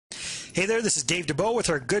Hey there, this is Dave DeBow with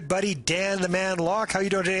our good buddy Dan the Man Locke. How you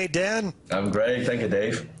doing today, Dan? I'm great. Thank you,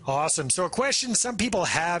 Dave. Awesome. So a question some people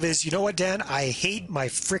have is, you know what, Dan? I hate my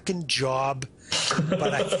frickin' job,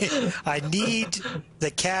 but I need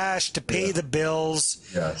the cash to pay the bills.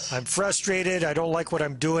 Yes. I'm frustrated. I don't like what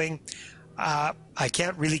I'm doing. I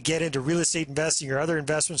can't really get into real estate investing or other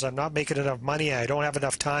investments. I'm not making enough money. I don't have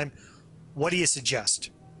enough time. What do you suggest?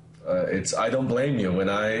 I don't blame you. When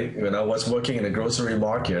I was working in the grocery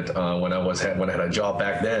market, when I had a job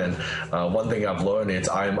back then, one thing I've learned is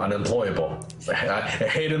I'm unemployable. I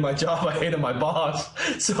hated my job. I hated my boss.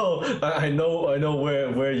 So I know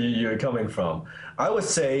where you're coming from. I would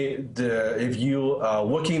say if you are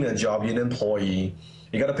working in a job, you're an employee,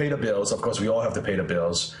 you got to pay the bills. Of course, we all have to pay the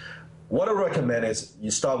bills. What I recommend is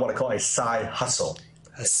you start what I call a side hustle.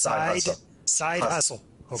 Side hustle.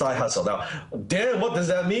 Okay. Side hustle. Now, Dan, what does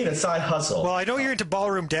that mean, a side hustle? Well, I know you're into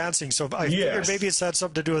ballroom dancing, so I figured maybe it's had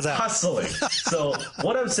something to do with that. Hustling. So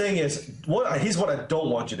what I'm saying is, here's what I don't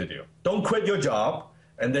want you to do. Don't quit your job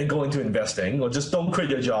and then go into investing, or just don't quit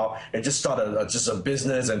your job and just start a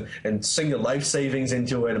business and sink your life savings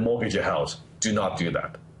into it and mortgage your house. Do not do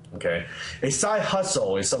that. Okay, a side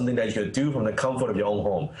hustle is something that you can do from the comfort of your own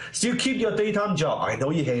home. Still keep your daytime job. I know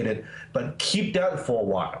you hate it, but keep that for a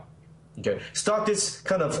while. Okay, start this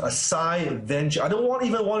kind of a side venture. I don't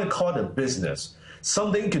even want to call it a business.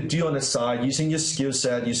 Something you could do on the side, using your skill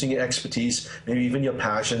set, using your expertise, maybe even your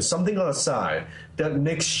passion. Something on the side that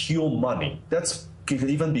makes you money. It could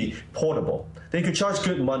even be portable. That you could charge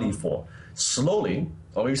good money for. Slowly,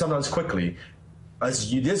 or maybe sometimes quickly,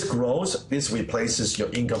 as this grows, this replaces your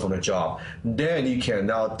income from the job. Then you can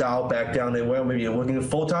now dial back down and well, maybe you're working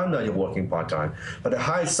full-time, now you're working part-time. But the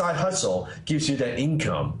high side hustle gives you that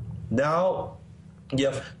income. Now you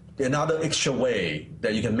have another extra way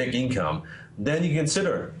that you can make income. Then you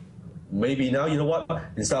consider, maybe now, you know what,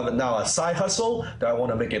 instead of now a side hustle, that I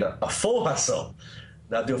want to make it a full hustle.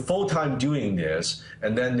 Now they're full-time doing this,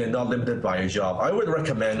 and then they're not limited by your job. I would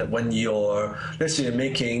recommend when let's say you're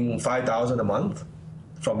making $5,000 a month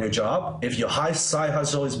from your job, if your high side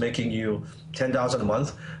hustle is making you $10,000 a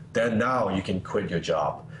month, then now you can quit your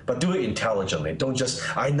job. But do it intelligently. Don't just,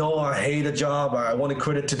 I know I hate a job, I want to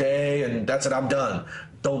quit it today, and that's it, I'm done.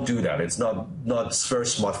 Don't do that. It's not very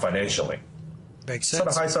smart financially. Makes sense.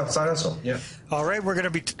 It's not a high side hustle, yeah. All right, we're going to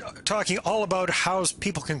be talking all about how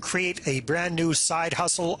people can create a brand new side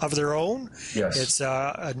hustle of their own. Yes. It's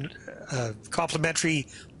a complimentary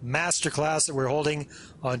masterclass that we're holding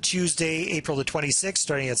on Tuesday, April the 26th,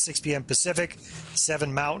 starting at 6 p.m. Pacific,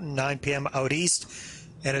 7 Mountain, 9 p.m. out east.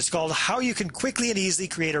 And it's called How You Can Quickly and Easily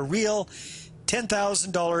Create a Real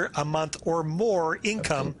 $10,000 a month or more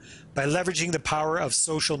income by leveraging the power of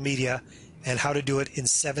social media, and how to do it in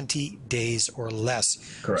 70 days or less.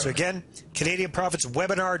 Correct. So again,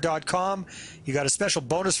 CanadianProfitsWebinar.com. You got a special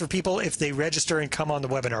bonus for people if they register and come on the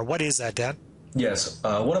webinar. What is that, Dan? Yes,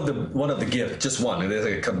 one of the gifts, just one.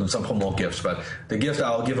 There's some more gifts, but the gift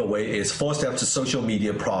I'll give away is 4 steps to social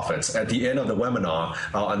media profits. At the end of the webinar,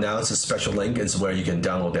 I'll announce a special link. It's where you can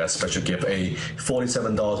download that special gift, a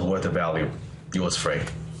 $47 worth of value. Yours free.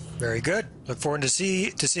 Very good. Look forward to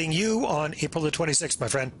seeing you on April the 26th, my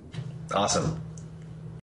friend. Awesome.